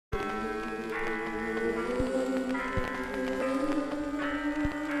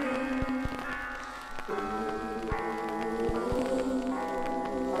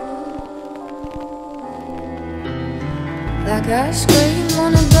I scream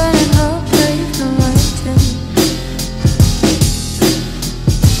on a burning hot pavement, waiting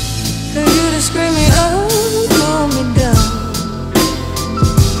for you to scream me up, pull me down.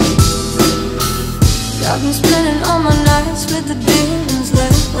 I've been spending all my nights with the demons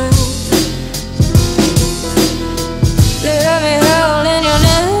lately. They have me howling your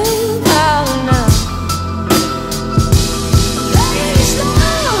name, howling now. Play it slow,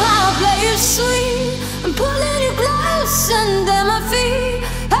 I'll play it sweet. I'm pulling you close under my feet.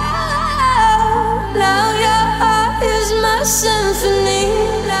 Oh, now your heart is my symphony.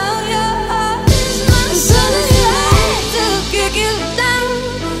 Now your heart is my symphony. I'm turning your head to kick you down.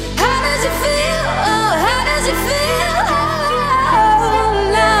 How does it feel? Oh, how does it feel? Oh,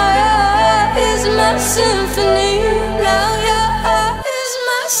 now your heart is my symphony. Now your heart is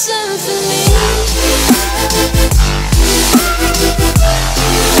my symphony.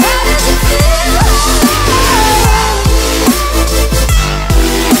 How does it feel?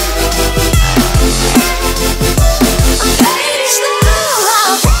 I'm playing it slow,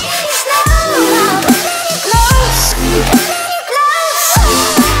 I'll play it slow, I'll play it close, play it close.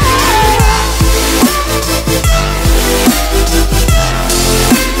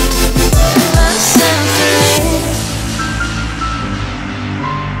 My symphony.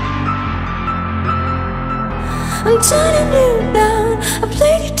 I'm turning you down, I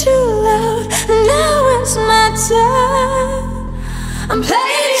played it too loud, and now it's my time. I'm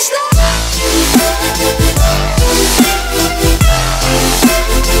playing it slow.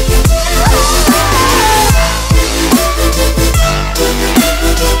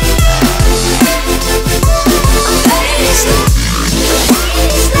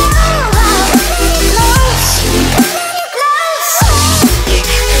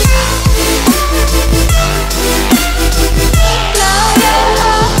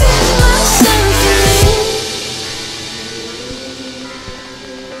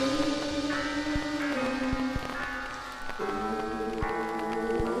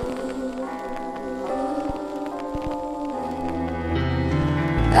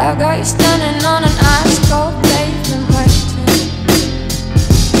 I've got you standing on an ice cold pavement, waiting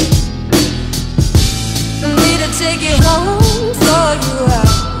for me to take you home, throw you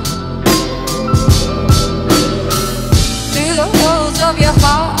out through the holes of your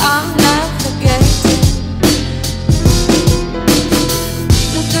heart. I'm navigating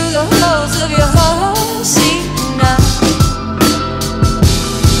through the holes of your heart. See you now.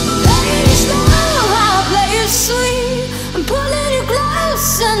 Play it slow, I'll play it sweet. I'm pulling you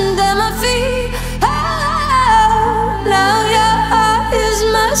close under my feet. Oh, now your heart is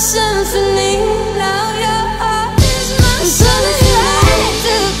my symphony. Now